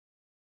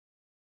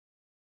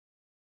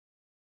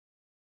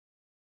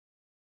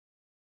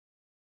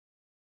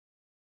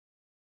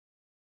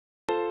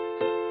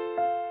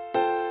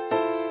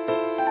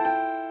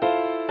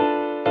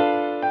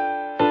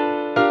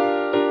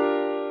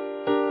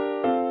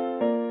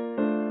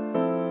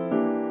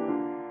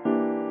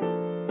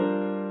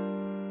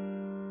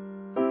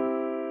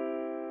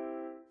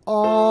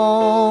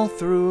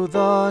through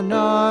the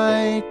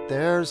night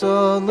there's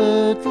a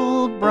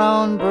little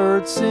brown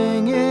bird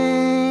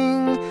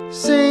singing,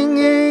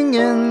 singing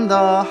in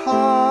the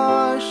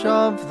hush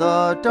of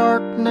the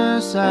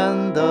darkness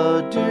and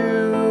the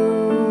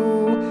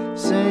dew,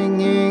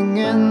 singing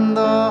in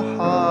the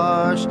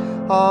hush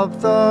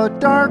of the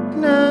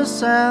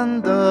darkness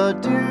and the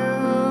dew.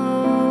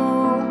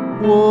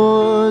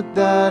 Would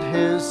that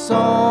his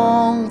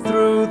song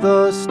through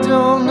the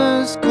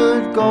stillness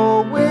could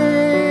go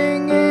winging,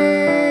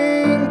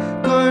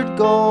 could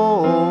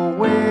go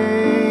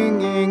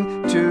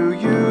winging to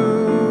you,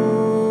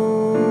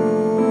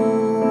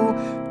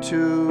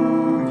 to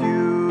you.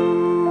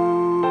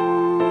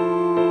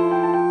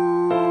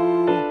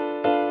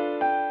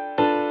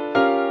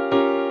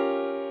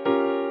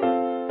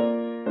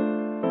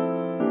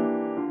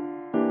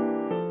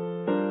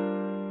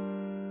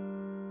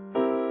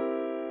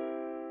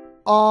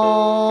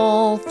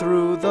 All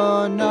through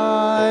the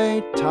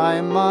night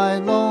time my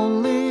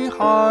lonely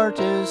heart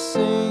is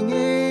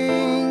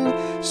singing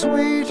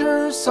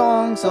sweeter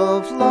songs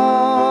of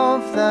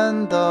love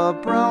than the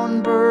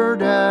brown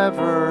bird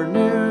ever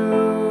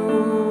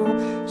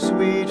knew,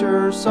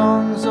 sweeter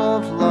songs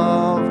of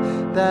love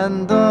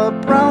than the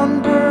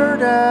brown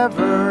bird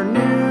ever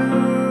knew.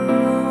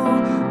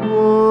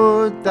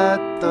 Would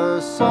that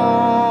the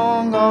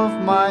song of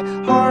my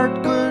heart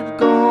could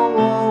go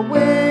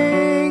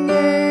a-winging,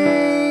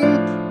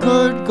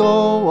 could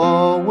go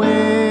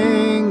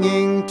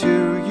a-winging to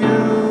you,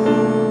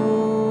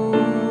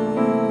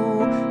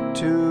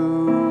 to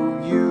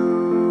you.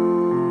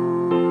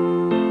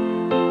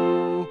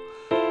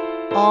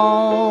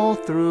 All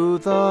through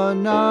the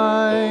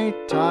night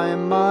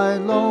time my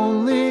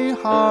lonely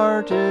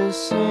heart is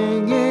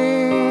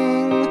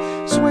singing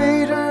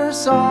sweeter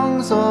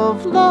songs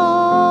of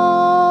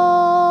love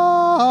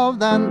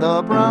than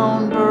the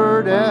brown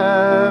bird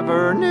ever